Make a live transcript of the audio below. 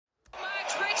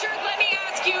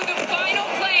you the final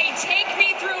play. Take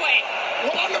me through it.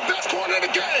 Well, I'm the best corner in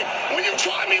the game. When you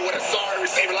try me with a sorry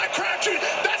receiver like Crabtree,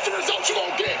 that's the result you're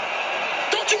going to get.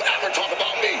 Don't you ever talk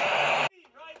about me.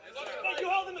 You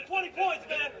held him to 20 points,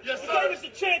 man. Yes, You sir. gave us a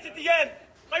chance at the end.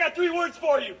 I got 3 words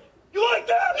for you. You like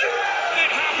that? Yeah!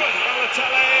 It happened.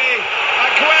 Balotelli.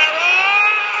 Aguero.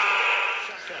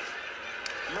 Shotgun.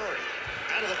 Murray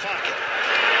out of the pocket.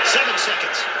 7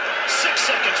 seconds. 6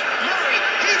 seconds. Murray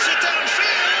heaves it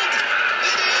downfield.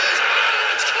 It is.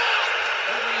 Oh, it's caught.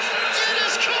 It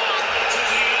is caught.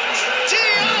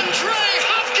 DeAndre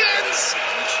Hopkins.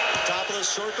 Top of the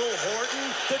circle.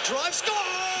 Horton. The drive score.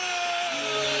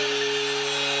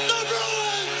 The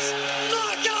Bruins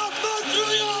knock out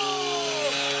Montreal.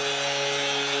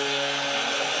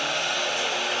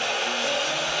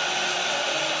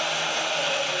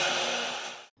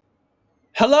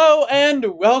 Hello and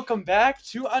welcome back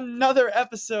to another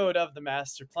episode of The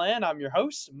Master Plan. I'm your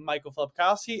host, Michael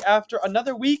Flipkowski, after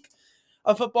another week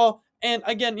of football. And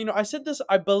again, I said this,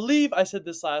 I believe I said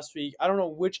this last week. I don't know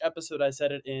which episode I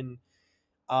said it in.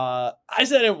 I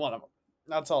said it in one of them.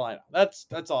 That's all I know. That's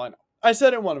all I know. I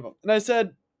said it in one of them. And I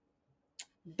said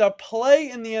the play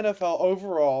in the NFL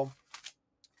overall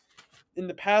in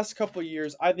the past couple of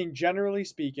years, I think generally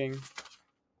speaking,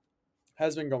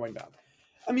 has been going down.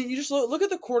 I mean, you just look at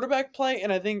the quarterback play,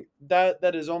 and I think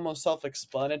that is almost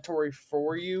self-explanatory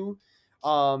for you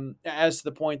as to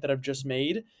the point that I've just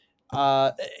made.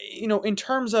 In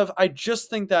terms of, I just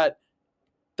think that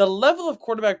the level of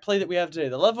quarterback play that we have today,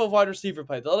 the level of wide receiver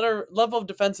play, the level of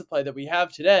defensive play that we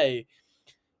have today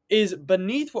is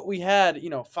beneath what we had,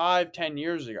 5-10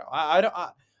 years ago.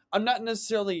 I'm not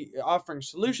necessarily offering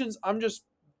solutions. I'm just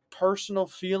personal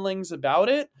feelings about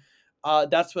it.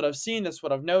 That's what I've seen. That's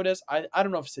what I've noticed. I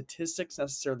don't know if statistics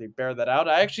necessarily bear that out.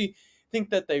 I actually think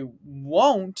that they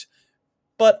won't.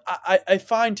 But I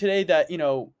find today that,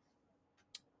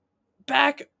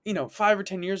 back, 5 or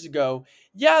 10 years ago,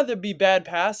 yeah, there'd be bad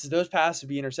passes. Those passes would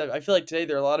be intercepted. I feel like today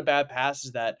there are a lot of bad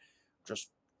passes that just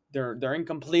they're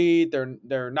incomplete.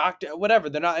 They're knocked, whatever.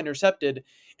 They're not intercepted.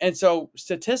 And so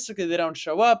statistically they don't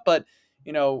show up. But,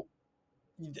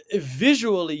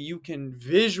 visually you can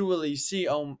visually see,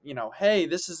 hey,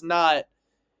 this is not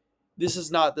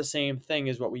the same thing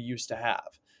as what we used to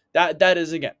have. That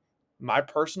is, again, my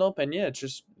personal opinion. It's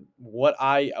just what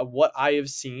I have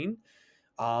seen.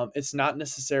 It's not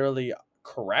necessarily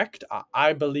correct.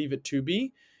 I believe it to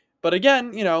be, but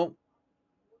again,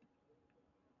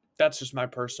 that's just my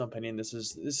personal opinion. This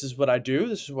is what I do.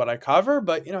 This is what I cover.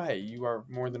 But hey, you are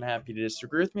more than happy to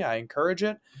disagree with me. I encourage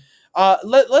it.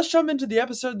 Let's jump into the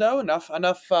episode, though. Enough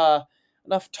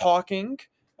talking.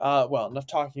 Enough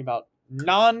talking about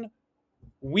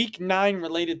non-week 9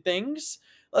 related things.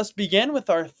 Let's begin with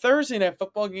our Thursday night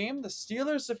football game. The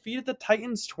Steelers defeated the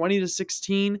Titans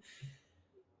 20-16.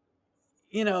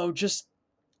 Just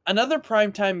another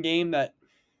primetime game that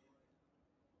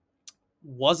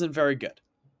wasn't very good.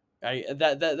 Right?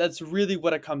 That's really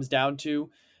what it comes down to.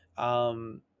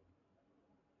 The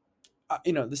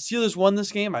Steelers won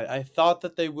this game. I thought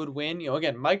that they would win.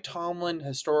 Again, Mike Tomlin,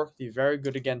 historically very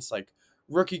good against like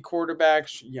rookie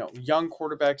quarterbacks, young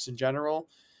quarterbacks in general.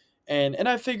 And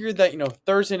I figured that,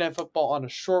 Thursday night football on a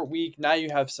short week, now you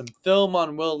have some film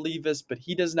on Will Levis, but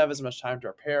he doesn't have as much time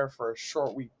to prepare for a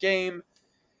short week game.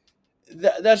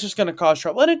 That's just going to cause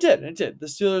trouble. And it did. The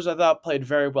Steelers, I thought, played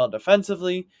very well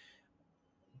defensively.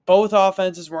 Both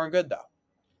offenses weren't good, though.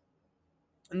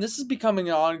 And this is becoming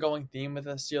an ongoing theme with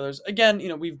the Steelers. Again,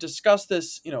 we've discussed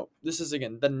this. This is,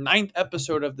 again, the 9th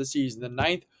episode of the season, the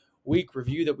 9th week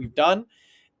review that we've done.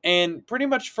 And pretty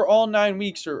much for all 9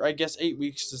 weeks, or I guess 8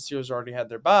 weeks, the Steelers already had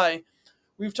their bye,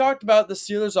 we've talked about the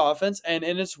Steelers offense and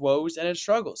its woes and its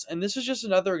struggles. And this is just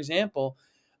another example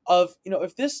of,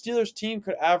 if this Steelers team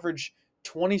could average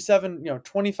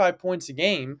 25 points a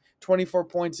game, 24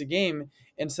 points a game,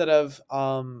 instead of,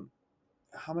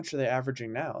 how much are they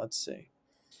averaging now? Let's see.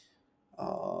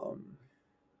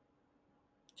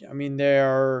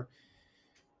 They're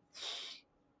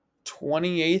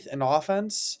 28th in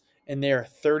offense, and they are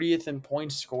 30th in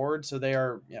points scored. So they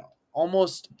are,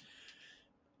 almost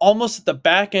at the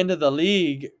back end of the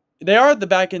league. They are at the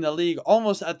back end of the league,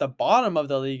 almost at the bottom of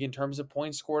the league in terms of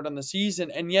points scored on the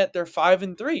season, and yet they're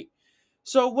 5-3.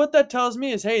 So what that tells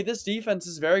me is, hey, this defense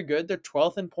is very good. They're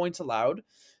 12th in points allowed.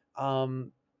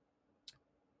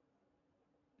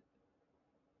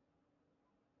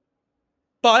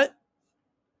 But,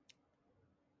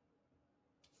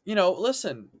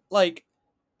 listen, like,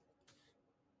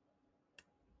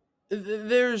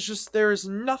 there is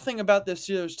nothing about this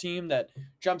Steelers team that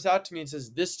jumps out to me and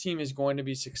says this team is going to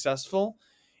be successful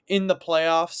in the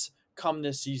playoffs come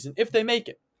this season if they make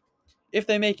it. If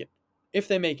they make it. If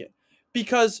they make it.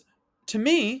 Because to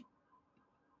me,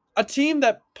 a team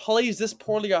that plays this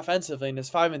poorly offensively and is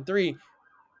 5-3,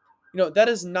 that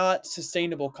is not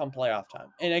sustainable come playoff time.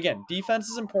 And again, defense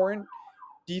is important.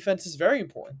 Defense is very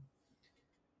important.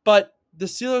 But the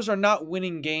Steelers are not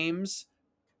winning games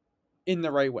in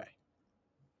the right way.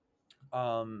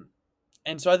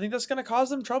 And so I think that's going to cause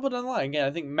them trouble down the line. Again,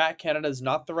 I think Matt Canada is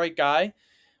not the right guy.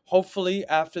 Hopefully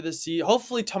after this season,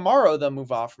 hopefully tomorrow they'll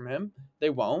move off from him. They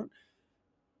won't.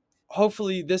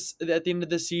 Hopefully at the end of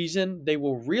the season, they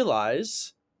will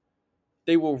realize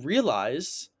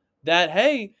that,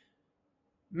 hey,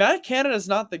 Matt Canada is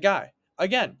not the guy.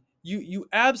 Again, you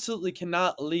absolutely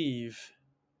cannot leave.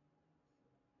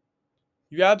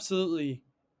 You absolutely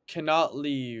cannot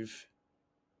leave.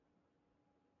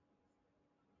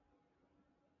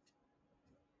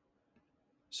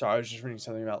 Sorry, I was just reading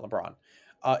something about LeBron.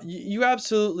 You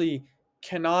absolutely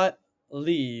cannot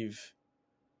leave,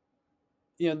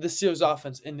 the Steelers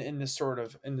offense in this sort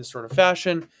of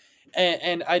fashion,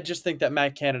 and I just think that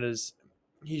Matt Canada's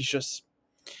he's just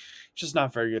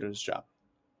not very good at his job.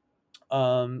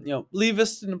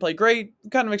 Levis didn't play great.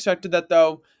 Kind of expected that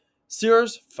though.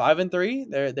 Steelers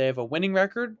 5-3. They have a winning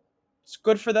record. It's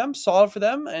good for them, solid for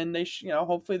them, and they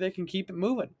hopefully they can keep it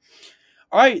moving.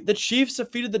 All right, the Chiefs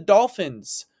defeated the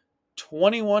Dolphins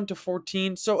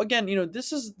 21-14. So again,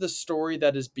 this is the story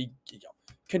that is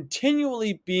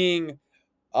continually being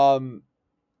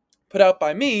put out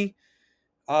by me,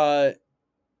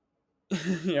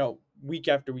 week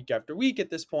after week after week at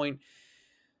this point.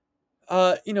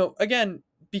 Again,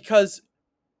 because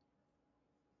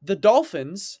the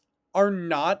Dolphins are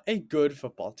not a good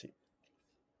football team.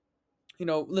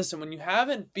 Listen, when you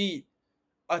haven't beat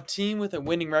a team with a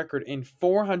winning record in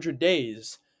 400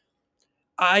 days,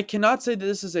 I cannot say that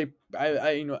this is an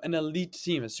elite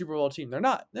team, a Super Bowl team. They're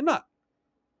not.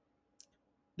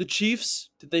 The Chiefs,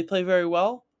 did they play very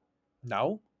well?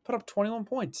 No. Put up 21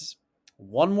 points.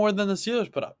 One more than the Steelers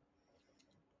put up.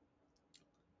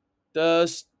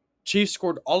 The Chiefs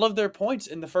scored all of their points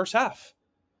in the first half.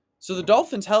 So the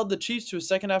Dolphins held the Chiefs to a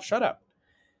second half shutout.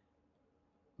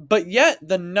 But yet,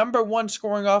 the number one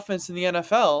scoring offense in the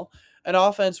NFL, an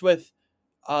offense with,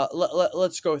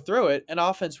 let's go through it, an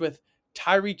offense with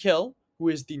Tyreek Hill, who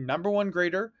is the number one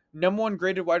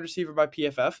graded wide receiver by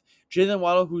PFF, Jalen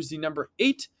Waddle, who's the number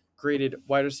 8 graded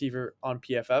wide receiver on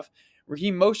PFF,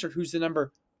 Raheem Mostert, who's the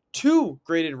number 2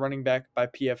 graded running back by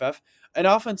PFF, an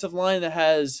offensive line that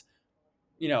has,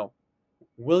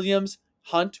 Williams,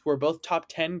 Hunt, who are both top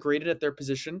 10 graded at their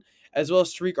position, as well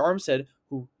as Tariq Armstead,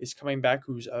 who is coming back,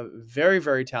 who's a very,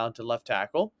 very talented left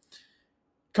tackle.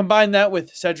 Combine that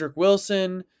with Cedric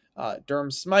Wilson,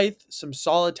 Durham Smythe, some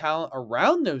solid talent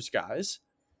around those guys,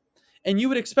 and you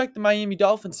would expect the Miami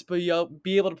Dolphins to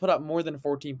be able to put up more than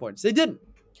 14 points. They didn't.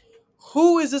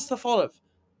 Who is this the fault of?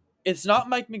 It's not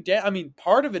Mike McDaniel. I mean,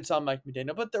 part of it's on Mike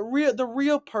McDaniel, but the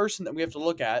real person that we have to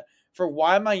look at for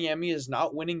why Miami is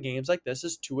not winning games like this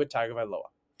is Tua Tagovailoa.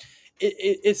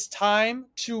 It's time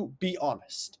to be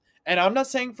honest. And I'm not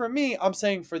saying for me, I'm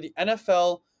saying for the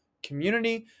NFL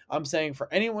community. I'm saying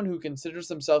for anyone who considers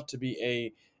themselves to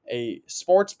be a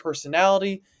sports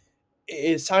personality.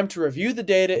 It's time to review the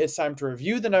data. It's time to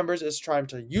review the numbers. It's time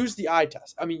to use the eye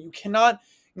test. I mean, you cannot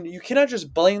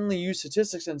just blatantly use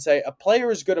statistics and say a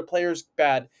player is good, a player is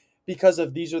bad because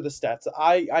of these are the stats that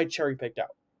I cherry picked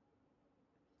out.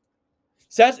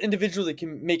 Stats individually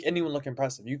can make anyone look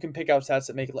impressive. You can pick out stats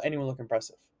that make anyone look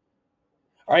impressive.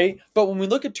 All right, but when we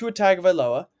look at Tua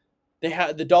Tagovailoa,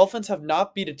 the Dolphins have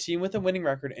not beat a team with a winning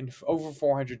record in over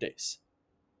 400 days.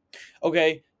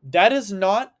 Okay, that is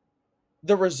not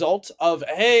the result of,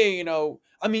 hey,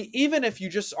 even if you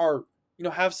just are,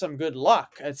 have some good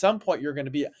luck, at some point you're going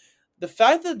to be. The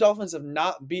fact that the Dolphins have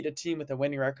not beat a team with a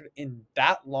winning record in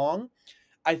that long,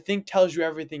 I think tells you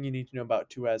everything you need to know about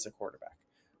Tua as a quarterback.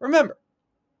 Remember,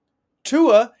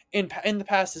 Tua in the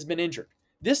past has been injured.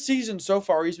 This season so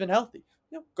far, he's been healthy.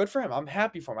 Good for him. I'm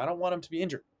happy for him. I don't want him to be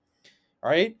injured. All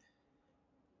right?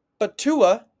 But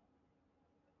Tua,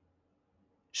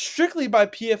 strictly by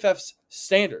PFF's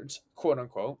standards, quote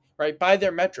unquote, right, by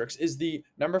their metrics, is the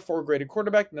number 4 graded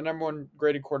quarterback and the number 1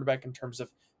 graded quarterback in terms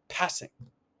of passing.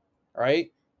 All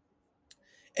right?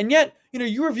 And yet,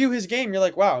 you review his game, you're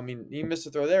like, wow, I mean, he missed a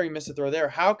throw there, he missed a throw there.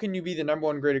 How can you be the number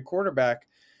 1 graded quarterback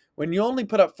when you only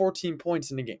put up 14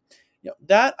 points in a game?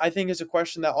 That, I think, is a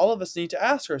question that all of us need to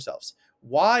ask ourselves.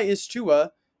 Why is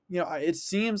Tua, it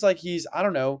seems like he's,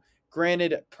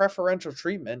 granted preferential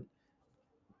treatment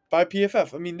by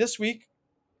PFF. I mean, this week,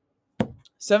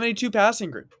 72 passing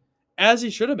grade, as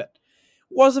he should have been.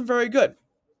 Wasn't very good.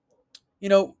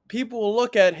 people will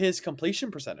look at his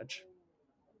completion percentage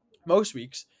most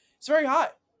weeks. It's very high.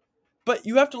 But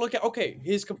you have to look at, okay,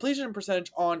 his completion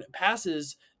percentage on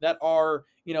passes that are,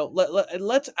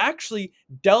 let's actually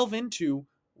delve into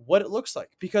what it looks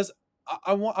like, because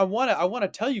I want to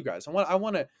tell you guys, I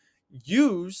want to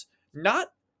use not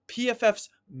PFF's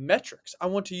metrics. I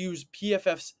want to use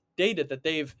PFF's data that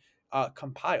they've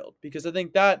compiled, because I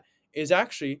think that is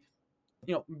actually,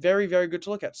 very, very good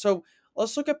to look at. So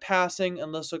let's look at passing,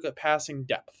 and let's look at passing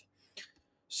depth.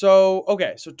 So,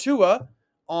 okay, so Tua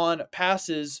on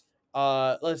passes,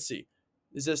 let's see,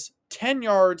 is this 10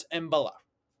 yards and below?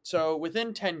 So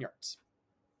within 10 yards.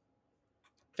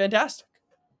 Fantastic.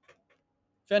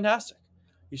 Fantastic.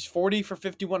 He's 40 for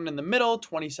 51 in the middle,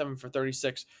 27 for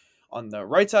 36 on the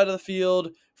right side of the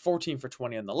field, 14 for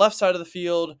 20 on the left side of the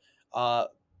field.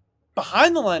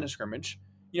 Behind the line of scrimmage,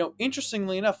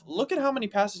 interestingly enough, look at how many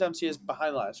pass attempts he has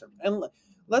behind the line of scrimmage. And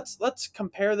let's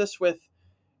compare this with,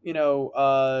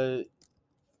 let's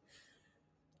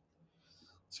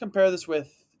compare this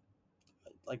with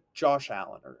like Josh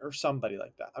Allen or somebody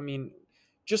like that. I mean,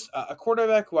 just a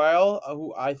quarterback who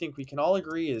I think we can all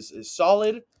agree is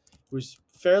solid, who's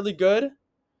fairly good.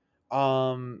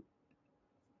 Yeah,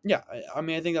 I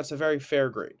mean, I think that's a very fair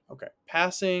grade. Okay,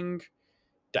 passing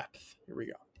depth. Here we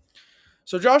go.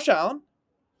 So Josh Allen,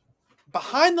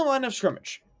 behind the line of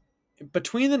scrimmage,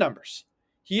 between the numbers,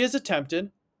 he has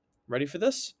attempted, ready for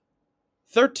this,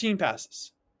 13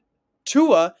 passes.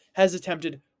 Tua has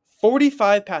attempted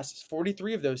 45 passes.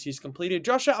 43 of those he's completed.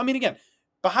 Josh Allen, I mean, again,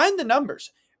 behind the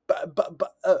numbers,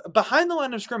 behind the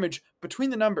line of scrimmage,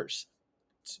 between the numbers,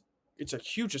 it's a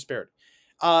huge disparity.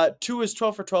 Tua is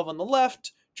 12 for 12 on the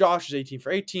left. Josh is 18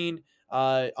 for 18.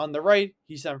 On the right,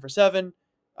 he's 7 for 7.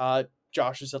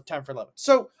 Josh is 10 for 11.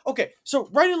 So, okay, so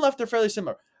right and left, they're fairly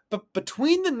similar. But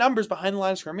between the numbers behind the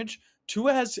line of scrimmage,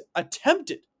 Tua has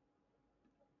attempted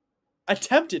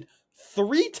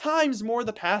 3 times more of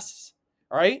the passes.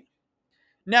 All right?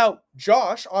 Now,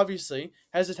 Josh, obviously,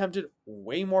 has attempted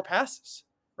way more passes.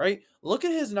 Right? Look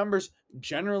at his numbers,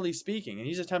 generally speaking, and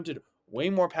he's attempted way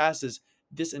more passes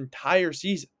this entire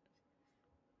season.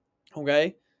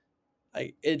 Okay?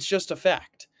 It's just a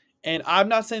fact. And I'm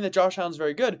not saying that Josh Allen's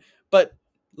very good, but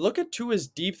look at Tua's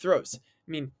deep throws.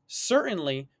 I mean,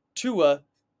 certainly Tua,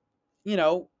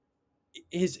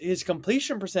 his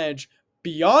completion percentage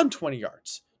beyond 20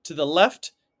 yards. To the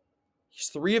left, he's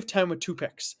 3 of 10 with 2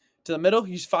 picks. To the middle,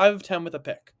 he's 5 of 10 with a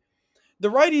pick. The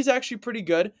right, he's actually pretty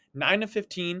good, 9 of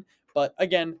 15. But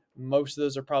again, most of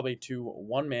those are probably to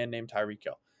one man named Tyreek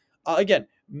Hill. Again,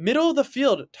 middle of the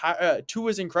field, Tua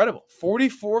is incredible.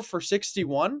 44 for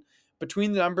 61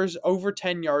 between the numbers, over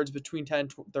 10 yards, between 10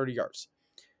 and 30 yards.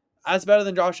 That's better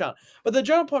than Josh Allen. But the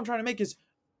general point I'm trying to make is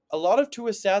a lot of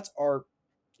Tua's stats are,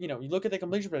 you look at the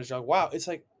completion percentage, you're like, wow, it's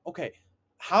like, okay,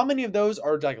 how many of those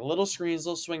are like little screens,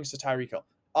 little swings to Tyreek Hill?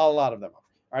 A lot of them are.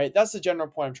 All right, that's the general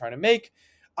point I'm trying to make.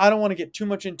 I don't want to get too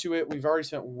much into it. We've already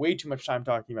spent way too much time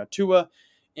talking about Tua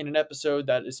in an episode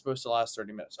that is supposed to last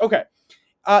 30 minutes. Okay.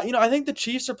 I think the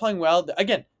Chiefs are playing well.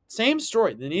 Again, same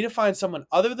story. They need to find someone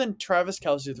other than Travis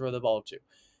Kelce to throw the ball to.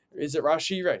 Is it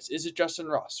Rashee Rice? Is it Justin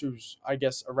Ross, who's, I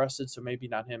guess, arrested, so maybe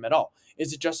not him at all?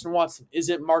 Is it Justin Watson? Is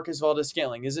it Marcus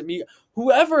Valdes-Scantling? Is it me?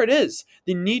 Whoever it is,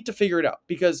 they need to figure it out,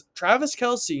 because Travis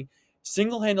Kelce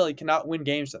single-handedly cannot win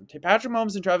games for them. Patrick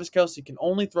Mahomes and Travis Kelce can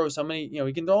only throw so many,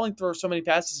 he can only throw so many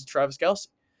passes to Travis Kelce.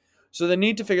 So they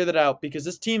need to figure that out, because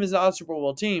this team is not a Super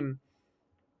Bowl team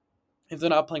if they're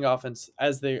not playing offense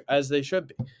as they should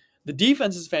be. The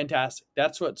defense is fantastic.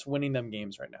 That's what's winning them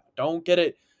games right now. Don't get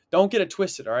it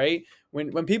twisted, all right?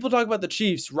 When people talk about the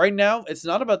Chiefs right now, it's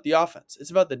not about the offense.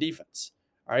 It's about the defense,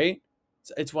 all right?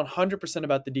 It's 100%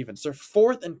 about the defense. They're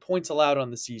 4th in points allowed on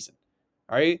the season,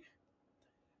 all right?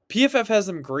 PFF has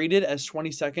them graded as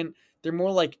 22nd. They're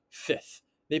more like 5th.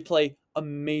 They play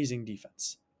amazing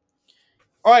defense.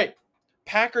 All right.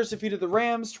 Packers defeated the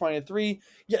Rams 20-3.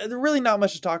 Yeah, there's really not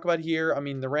much to talk about here. I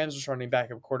mean, the Rams are starting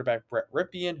backup quarterback Brett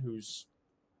Rypien, he's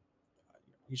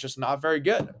just not very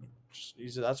good. I mean,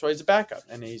 that's why he's a backup,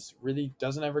 and he's really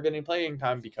doesn't ever get any playing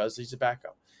time because he's a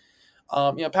backup.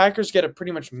 Packers get a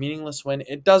pretty much meaningless win.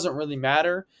 It doesn't really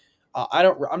matter.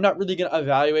 I'm not really going to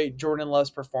evaluate Jordan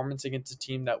Love's performance against a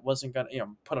team that wasn't going to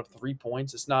put up 3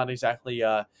 points. It's not exactly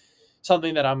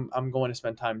something that I'm going to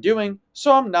spend time doing.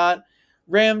 So I'm not.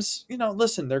 Rams,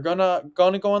 listen, they're gonna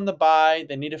go on the bye.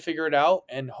 They need to figure it out,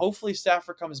 and hopefully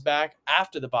Stafford comes back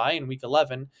after the bye in Week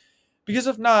 11. Because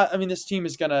if not, I mean, this team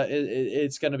is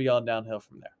it's gonna be all downhill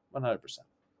from there, 100%.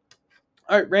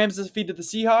 All right, Ravens defeated the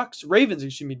Seahawks. Ravens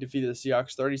defeated the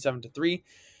Seahawks 37-3,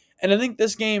 and I think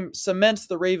this game cements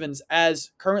the Ravens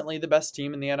as currently the best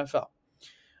team in the NFL.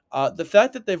 The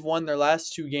fact that they've won their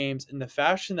last 2 games in the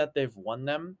fashion that they've won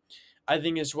them, I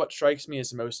think is what strikes me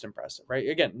as most impressive, right?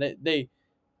 Again, they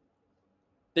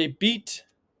beat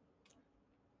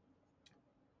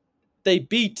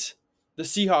the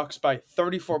Seahawks by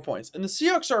 34 points. And the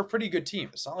Seahawks are a pretty good team.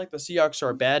 It's not like the Seahawks are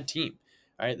a bad team.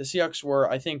 All right? The Seahawks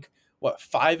were, I think,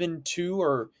 5-2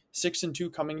 or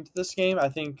 6-2 coming into this game. I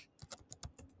think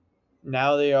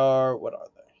now they are, what are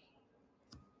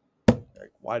they?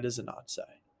 Like, why does it not say?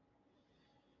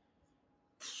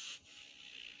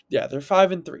 Yeah, they're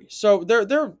 5-3. So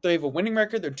they have a winning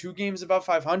record. They're 2 games above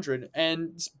 500,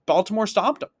 and Baltimore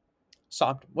stomped them.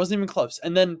 Wasn't even close.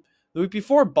 And then the week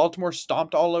before, Baltimore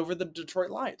stomped all over the Detroit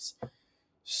Lions.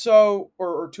 So,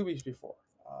 or 2 weeks before.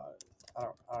 I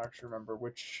don't actually remember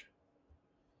which.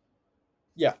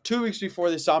 Yeah, 2 weeks before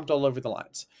they stomped all over the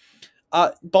Lions.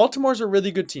 Baltimore's a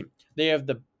really good team. They have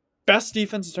the best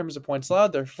defense in terms of points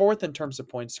allowed. They're 4th in terms of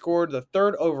points scored. The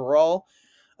 3rd overall.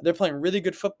 They're playing really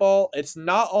good football. It's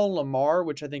not all Lamar,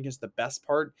 which I think is the best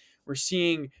part. We're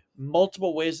seeing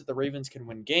multiple ways that the Ravens can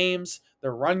win games.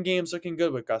 Their run game's looking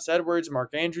good with Gus Edwards.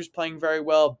 Mark Andrews playing very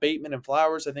well. Bateman and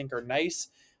Flowers, I think, are nice.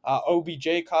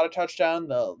 OBJ caught a touchdown.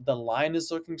 The line is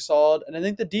looking solid. And I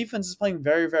think the defense is playing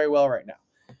very, very well right now.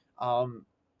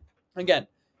 Again,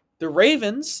 the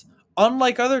Ravens,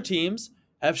 unlike other teams,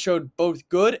 have showed both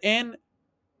good on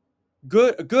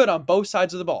both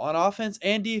sides of the ball. On offense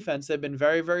and defense, they've been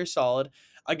very, very solid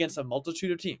against a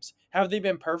multitude of teams. Have they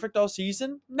been perfect all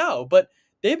season? No, but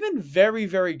they've been very,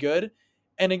 very good.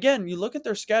 And again, you look at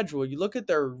their schedule, you look at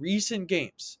their recent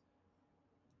games,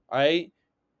 all right?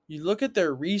 You look at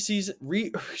their recent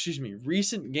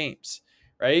games,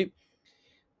 right?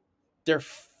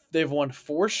 They've won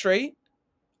 4 straight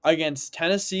against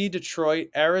Tennessee, Detroit,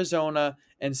 Arizona,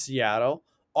 and Seattle.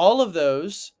 All of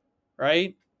those,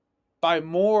 right? By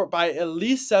at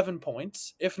least 7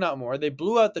 points, if not more. They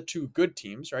blew out the 2 good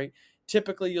teams, right?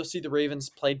 Typically, you'll see the Ravens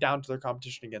play down to their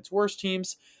competition against worse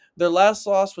teams. Their last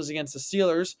loss was against the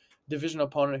Steelers, divisional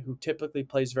opponent who typically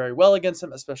plays very well against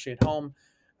them, especially at home.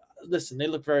 Listen, they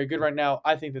look very good right now.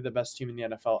 I think they're the best team in the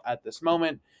NFL at this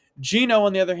moment. Geno,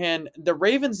 on the other hand, the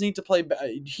Ravens need to play.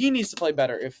 He needs to play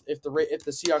better if the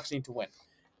Seahawks need to win.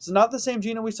 It's not the same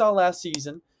Geno we saw last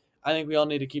season. I think we all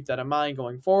need to keep that in mind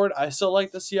going forward. I still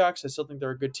like the Seahawks. I still think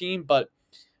they're a good team, but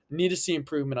need to see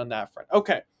improvement on that front.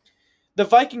 Okay, the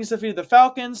Vikings defeated the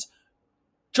Falcons.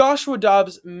 Joshua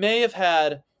Dobbs may have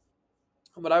had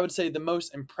what I would say the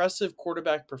most impressive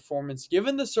quarterback performance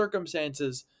given the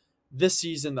circumstances this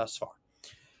season thus far.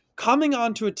 Coming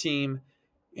onto a team,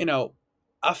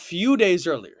 a few days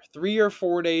earlier, 3 or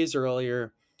 4 days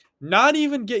earlier, you're not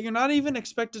even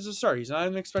expected to start. He's not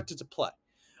even expected to play.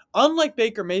 Unlike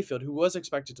Baker Mayfield, who was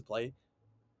expected to play,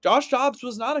 Josh Dobbs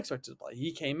was not expected to play.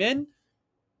 He came in.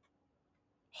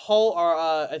 Hull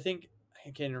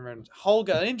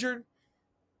got injured.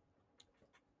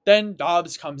 Then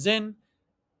Dobbs comes in,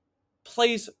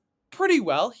 plays pretty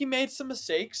well. He made some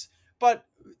mistakes, but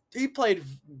he played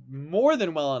more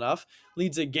than well enough.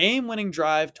 Leads a game-winning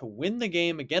drive to win the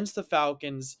game against the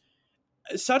Falcons.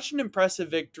 Such an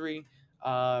impressive victory.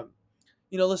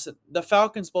 Listen, the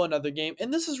Falcons blow another game,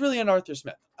 and this is really on Arthur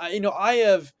Smith. I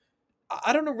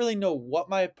don't really know what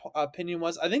my opinion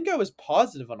was. I think I was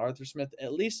positive on Arthur Smith,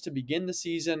 at least to begin the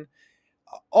season.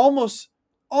 Almost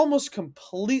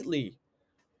completely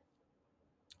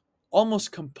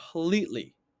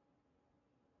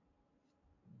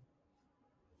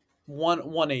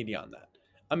 180 on that.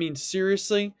 I mean,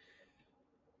 seriously,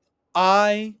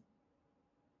 I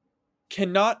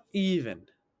cannot even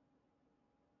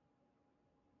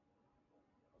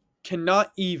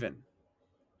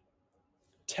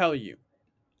tell you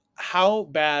how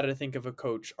bad I think of a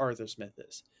coach Arthur Smith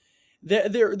is.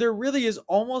 There really is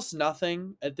almost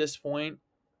nothing at this point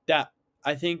that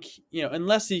I think,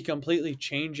 unless he completely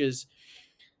changes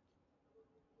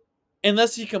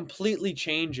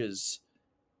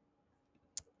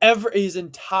his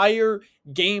entire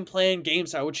game plan, game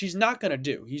style, which he's not going to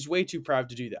do. He's way too proud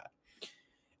to do that.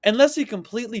 Unless he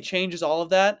completely changes all of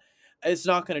that, it's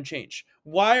not going to change.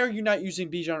 Why are you not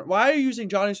using Bijan? Why are you using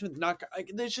Johnny Smith?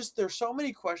 There's so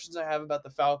many questions I have about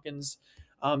the Falcons.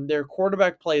 Their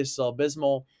quarterback play is still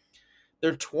abysmal.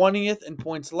 They're 20th in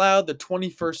points allowed. They're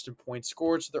 21st in points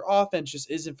scored. So their offense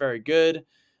just isn't very good.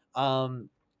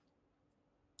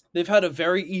 They've had a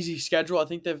very easy schedule. I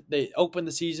think they opened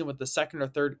the season with the 2nd or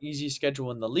 3rd easiest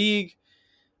schedule in the league.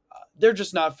 They're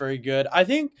just not very good. I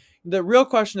think the real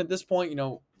question at this point,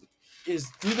 is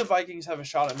do the Vikings have a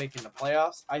shot at making the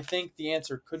playoffs? I think the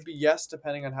answer could be yes,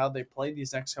 depending on how they play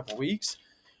these next couple weeks.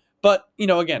 But,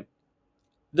 again,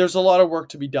 there's a lot of work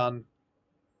to be done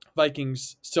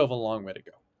Vikings still have a long way to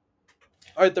go.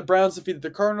 All right, the Browns defeated the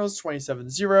Cardinals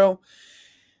 27-0.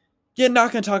 Yeah,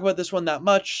 not going to talk about this one that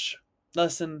much.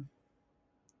 Listen,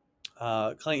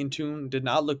 Clayton Tune did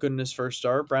not look good in his first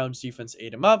start. Browns defense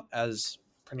ate him up, as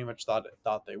pretty much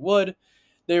thought they would.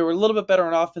 They were a little bit better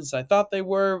on offense than I thought they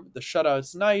were. The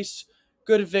shutout's nice.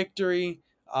 Good victory.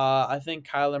 I think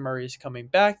Kyler Murray is coming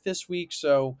back this week,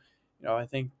 so I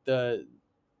think the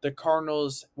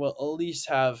Cardinals will at least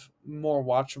have more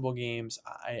watchable games.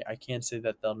 I can't say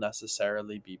that they'll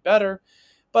necessarily be better,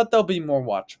 but they'll be more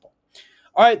watchable.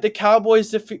 All right, the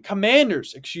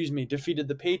Commanders defeated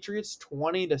the Patriots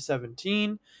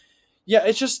 20-17. Yeah,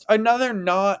 it's just another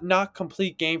not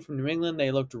complete game from New England.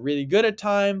 They looked really good at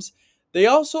times. They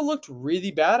also looked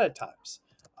really bad at times.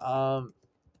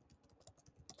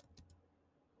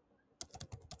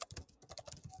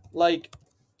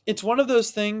 It's one of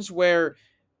those things where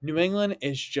New England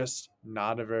is just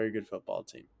not a very good football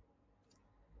team.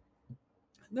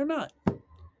 They're not.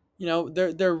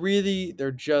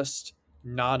 They're just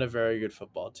not a very good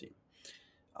football team.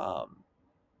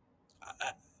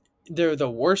 They're the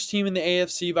worst team in the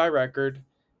AFC by record.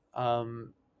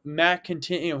 Matt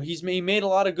he made a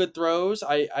lot of good throws.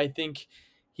 I think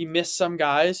he missed some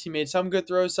guys. He made some good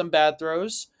throws, some bad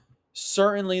throws.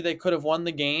 Certainly, they could have won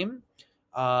the game.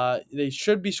 They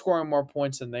should be scoring more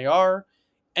points than they are.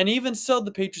 And even still,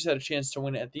 the Patriots had a chance to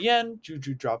win it at the end.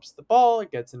 Juju drops the ball.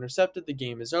 It gets intercepted. The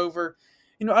game is over.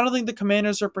 I don't think the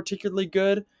Commanders are particularly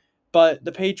good, but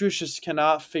the Patriots just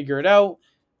cannot figure it out.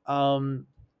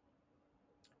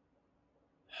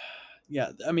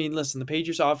 Yeah, I mean, listen, the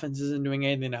Patriots offense isn't doing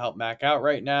anything to help Mac out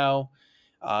right now.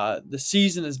 The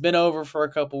season has been over for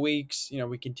a couple weeks.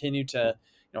 We continue to,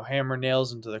 hammer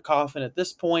nails into the coffin at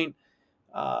this point.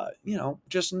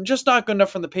 Just not good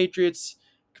enough from the Patriots.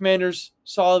 Commanders,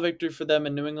 solid victory for them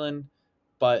in New England,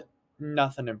 but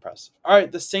nothing impressive. All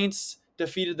right, the Saints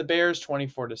defeated the Bears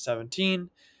 24-17.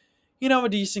 A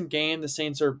decent game. The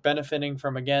Saints are benefiting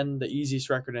from, again, the easiest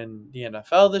record in the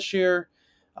NFL this year.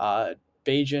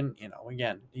 Bajan,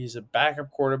 again, he's a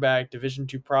backup quarterback, Division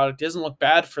II product. He doesn't look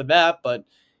bad for that, but,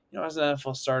 as an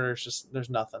NFL starter, it's just there's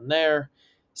nothing there.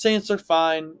 Saints are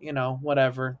fine,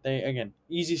 whatever. They, again,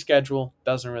 easy schedule,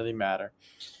 doesn't really matter.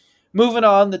 Moving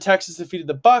on, the Texans defeated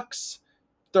the Bucks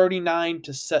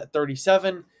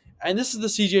 39-37, and this is the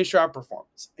CJ Stroud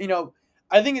performance.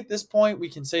 I think at this point we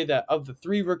can say that of the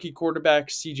three rookie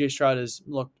quarterbacks, CJ Stroud has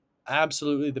looked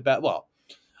absolutely the best. Well,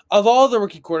 of all the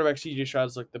rookie quarterbacks, CJ Stroud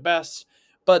has looked the best,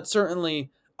 but certainly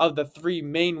of the three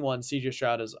main ones, CJ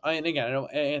Stroud is. And again, I know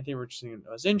Anthony Richardson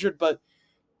was injured, but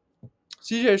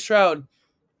CJ Stroud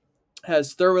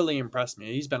has thoroughly impressed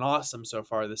me. He's been awesome so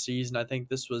far this season. I think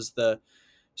this was the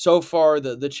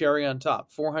cherry on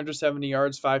top. 470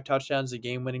 yards, 5 touchdowns, a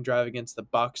game-winning drive against the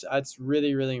Bucks. That's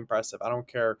really, really impressive. I don't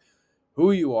care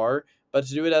who you are, but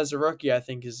to do it as a rookie, I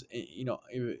think is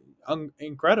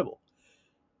incredible.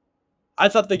 I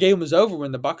thought the game was over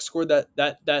when the Bucks scored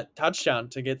that touchdown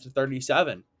to get to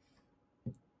 37.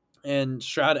 And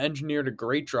Stroud engineered a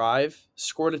great drive,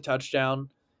 scored a touchdown,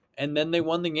 and then they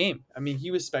won the game. I mean,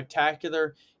 he was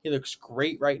spectacular. He looks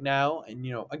great right now. And,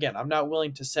 again, I'm not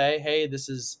willing to say, hey, this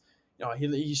is,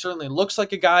 he certainly looks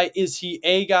like a guy. Is he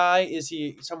a guy? Is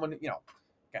he someone, again,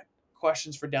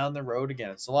 questions for down the road.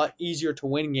 Again, it's a lot easier to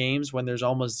win games when there's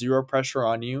almost zero pressure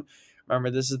on you.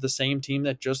 Remember, this is the same team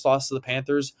that just lost to the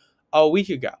Panthers a week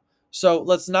ago. So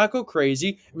let's not go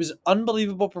crazy. It was an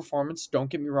unbelievable performance. Don't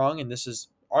get me wrong. And this is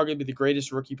arguably the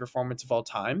greatest rookie performance of all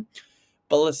time.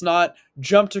 But let's not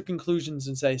jump to conclusions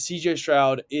and say CJ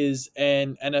Stroud is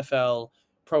an NFL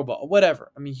Pro Bowl,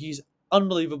 whatever. I mean, he's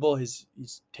unbelievable. He's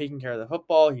taking care of the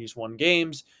football. He's won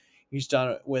games. He's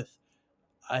done it with,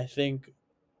 I think,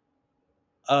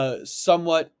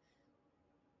 somewhat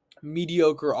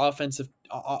mediocre offensive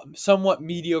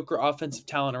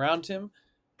talent around him.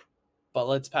 But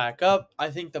let's pack up. I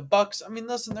think the Bucks,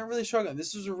 listen, they're really struggling.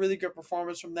 This was a really good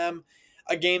performance from them.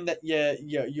 A game that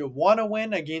you want to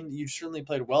win, a game that you certainly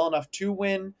played well enough to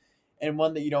win, and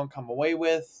one that you don't come away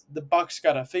with. The Bucks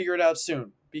got to figure it out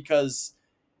soon, because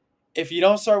if you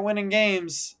don't start winning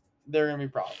games, there are going to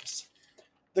be problems.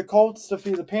 The Colts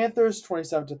defeat the Panthers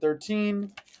 27-13.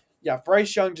 Yeah,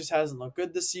 Bryce Young just hasn't looked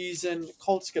good this season.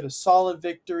 Colts get a solid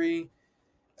victory.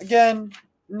 Again,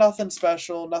 nothing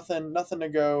special, nothing to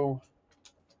go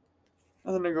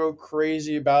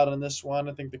crazy about in this one.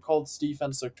 I think the Colts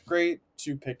defense looked great.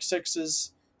 2 pick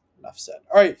sixes. Enough said.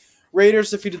 All right,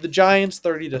 Raiders defeated the Giants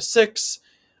 30-6.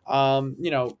 I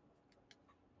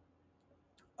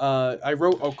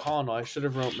wrote O'Connell. I should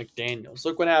have wrote McDaniels.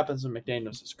 Look what happens when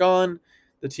McDaniels is gone.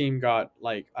 The team got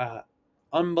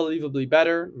unbelievably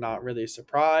better. Not really a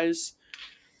surprise.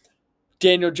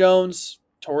 Daniel Jones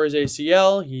tore his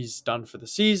ACL. He's done for the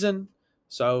season.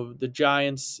 So the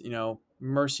Giants,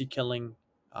 mercy killing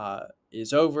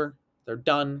is over. They're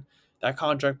done. That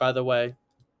contract, by the way,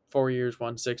 4 years,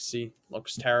 160,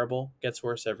 looks terrible. Gets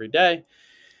worse every day.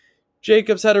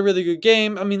 Jacobs had a really good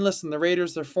game. I mean, listen, the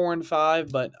Raiders, they're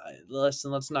 4-5, but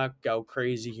listen, let's not go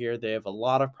crazy here. They have a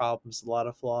lot of problems, a lot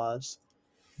of flaws.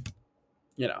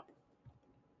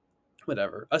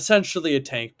 Whatever. Essentially a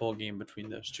tank bowl game between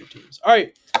those two teams. All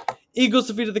right. Eagles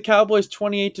defeated the Cowboys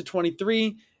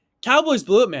 28-23. Cowboys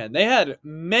blew it, man. They had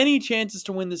many chances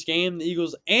to win this game. The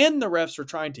Eagles and the refs were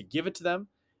trying to give it to them.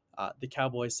 The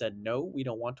Cowboys said, no, we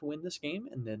don't want to win this game,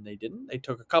 and then they didn't. They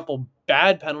took a couple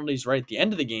bad penalties right at the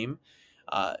end of the game,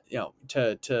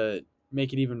 to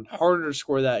make it even harder to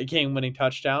score that game-winning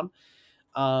touchdown.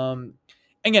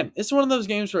 Again, it's one of those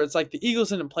games where it's like the Eagles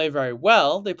didn't play very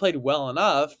well. They played well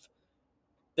enough.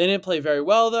 They didn't play very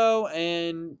well, though,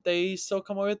 and they still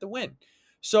come away with the win.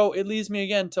 So it leads me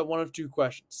again to one of two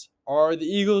questions. Are the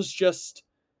Eagles just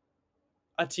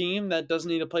a team that doesn't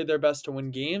need to play their best to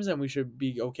win games, and we should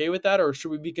be okay with that? Or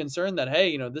should we be concerned that,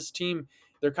 hey, this team,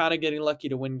 they're kind of getting lucky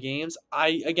to win games?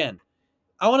 I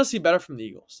want to see better from the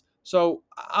Eagles. So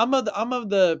I'm of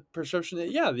the perception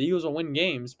that, yeah, the Eagles will win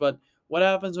games, but what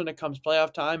happens when it comes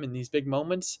playoff time in these big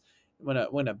moments?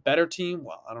 When a better team,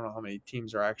 well, I don't know how many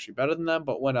teams are actually better than them,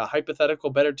 but when a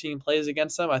hypothetical better team plays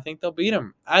against them, I think they'll beat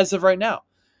them as of right now.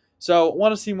 So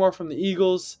want to see more from the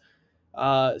Eagles.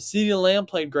 CeeDee Lamb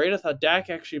played great. I thought Dak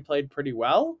actually played pretty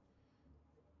well.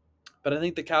 But I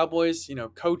think the Cowboys,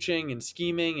 coaching and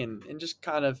scheming and just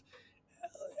kind of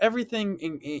everything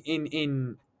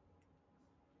in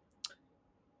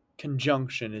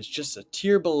conjunction is just a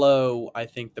tier below, I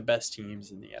think, the best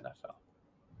teams in the NFL.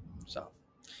 So,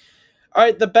 all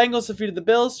right, the Bengals defeated the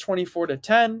Bills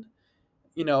 24-10.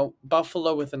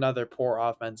 Buffalo with another poor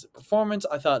offensive performance.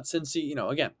 I thought Cincy,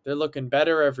 again, they're looking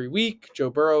better every week. Joe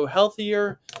Burrow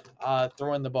healthier,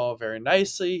 throwing the ball very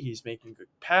nicely. He's making good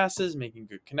passes, making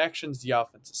good connections. The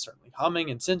offense is certainly humming.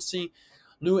 And Cincy,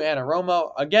 Lou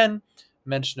Anarumo, again,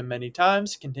 mentioned him many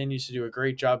times, continues to do a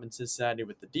great job in Cincinnati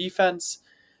with the defense.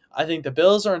 I think the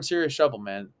Bills are in serious trouble,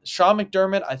 man. Sean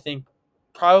McDermott, I think,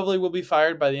 probably will be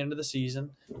fired by the end of the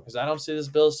season because I don't see this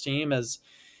Bills team as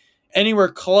anywhere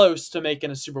close to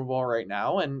making a Super Bowl right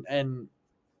now. And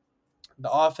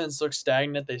the offense looks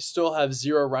stagnant. They still have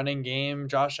zero running game.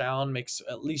 Josh Allen makes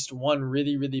at least one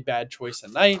really, really bad choice a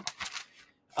night.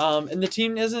 And the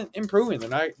team isn't improving.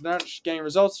 They're not getting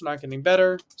results. They're not getting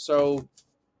better. So,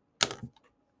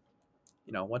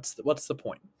 what's the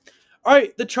point? All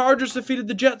right, the Chargers defeated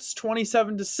the Jets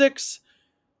 27-6.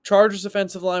 Chargers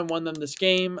offensive line won them this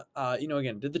game.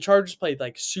 Again, did the Chargers play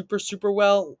like super, super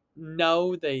well?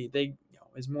 No, they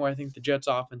is more, I think, the Jets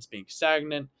offense being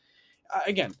stagnant.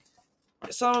 Again,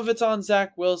 some of it's on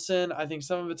Zach Wilson. I think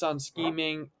some of it's on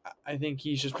scheming. I think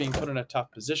he's just being put in a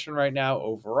tough position right now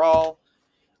overall.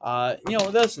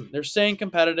 Listen, they're staying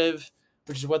competitive,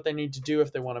 which is what they need to do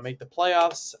if they want to make the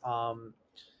playoffs.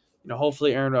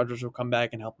 Hopefully Aaron Rodgers will come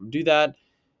back and help them do that.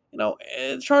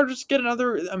 Chargers get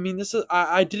another. I mean,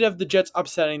 I did have the Jets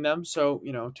upsetting them, so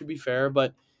to be fair,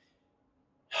 but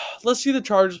let's see the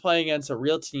Chargers playing against a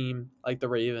real team like the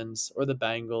Ravens or the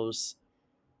Bengals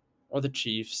or the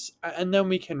Chiefs, and then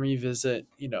we can revisit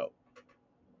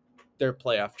their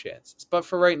playoff chances. But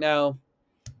for right now,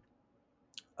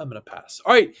 I'm gonna pass.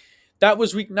 All right, that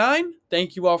was week 9.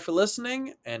 Thank you all for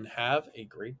listening, and have a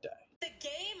great day. The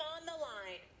game on the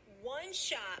line. One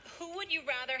shot. Who would you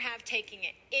rather have taking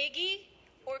it, Iggy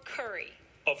or Curry?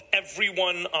 Of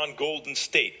everyone on Golden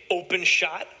State, open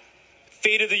shot,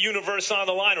 fate of the universe on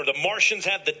the line, or the Martians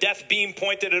have the death beam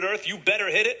pointed at Earth, you better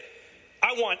hit it.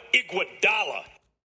 I want Iguodala.